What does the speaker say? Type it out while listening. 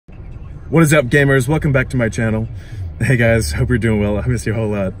What is up, gamers? Welcome back to my channel. Hey guys, hope you're doing well. I miss you a whole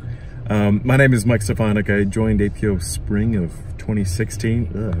lot. My name is Mike Stefanik. I joined APO spring of 2016.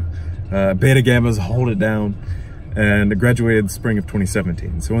 Beta Gammas hold it down, and I graduated spring of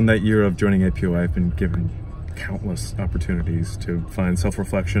 2017. So in that year of joining APO, I've been given countless opportunities to find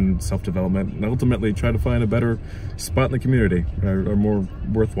self-reflection, self-development, and ultimately try to find a better spot in the community, or a more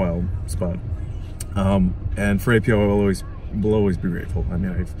worthwhile spot. And for APO, I will always be grateful. I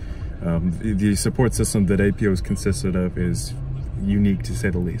mean, the support system that APO is consisted of is unique, to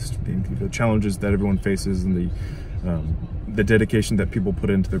say the least. The challenges that everyone faces and the dedication that people put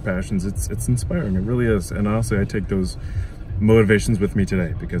into their passions, it's inspiring. It really is. And honestly, I take those motivations with me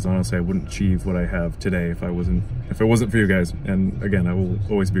today, because honestly, I wouldn't achieve what I have today if it wasn't for you guys. And again, I will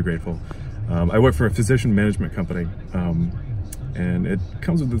always be grateful. I work for a physician management company, and it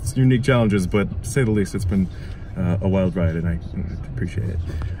comes with its unique challenges, but to say the least, it's been a wild ride, and I appreciate it.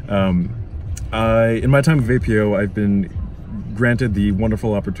 In my time of APO, I've been granted the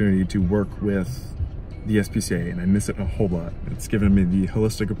wonderful opportunity to work with the SPCA, and I miss it a whole lot. It's given me the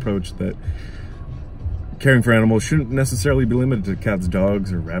holistic approach that caring for animals shouldn't necessarily be limited to cats,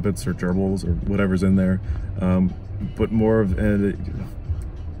 dogs, or rabbits, or gerbils, or whatever's in there, but more of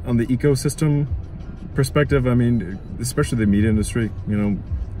on the ecosystem perspective. I mean, especially the meat industry, you know,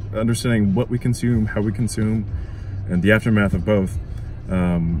 understanding what we consume, how we consume, and the aftermath of both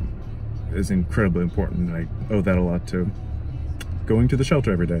is incredibly important. And I owe that a lot to going to the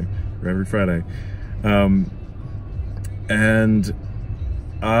shelter every day, or every Friday. And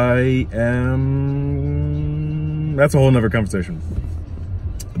I am, that's a whole nother conversation.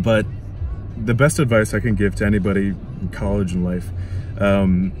 But the best advice I can give to anybody in college and life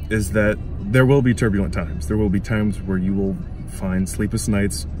is that there will be turbulent times. There will be times where you will find sleepless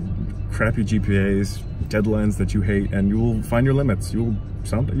nights, crappy GPAs, deadlines that you hate, and you will find your limits. You will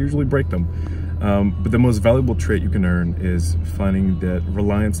usually break them. But the most valuable trait you can earn is finding that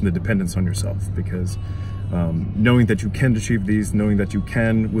reliance and the dependence on yourself, because knowing that you can achieve these, knowing that you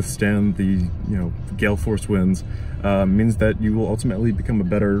can withstand the gale force winds, means that you will ultimately become a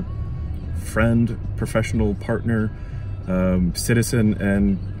better friend, professional, partner, citizen,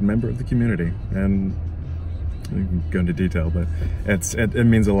 and member of the community. And I can go into detail, but it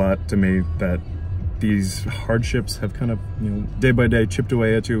means a lot to me that these hardships have kind of, day by day chipped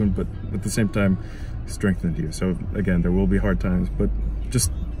away at you, but at the same time strengthened you. So again, there will be hard times, but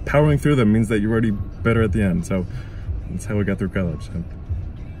just powering through them means that you're already better at the end. So that's how I got through college.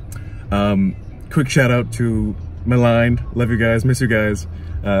 So, quick shout out to my line. Love you guys, miss you guys.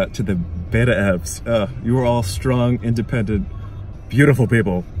 To the beta apps. You are all strong, independent, beautiful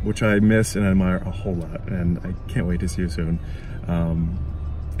people, which I miss and admire a whole lot, and I can't wait to see you soon.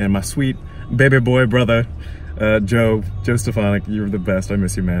 And my sweet baby boy brother, Joe Stefanik, you're the best. I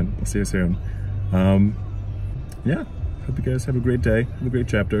miss you, man. I'll see you soon. Yeah, hope you guys have a great day, have a great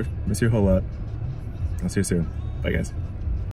chapter. Miss you a whole lot. I'll see you soon. Bye, guys.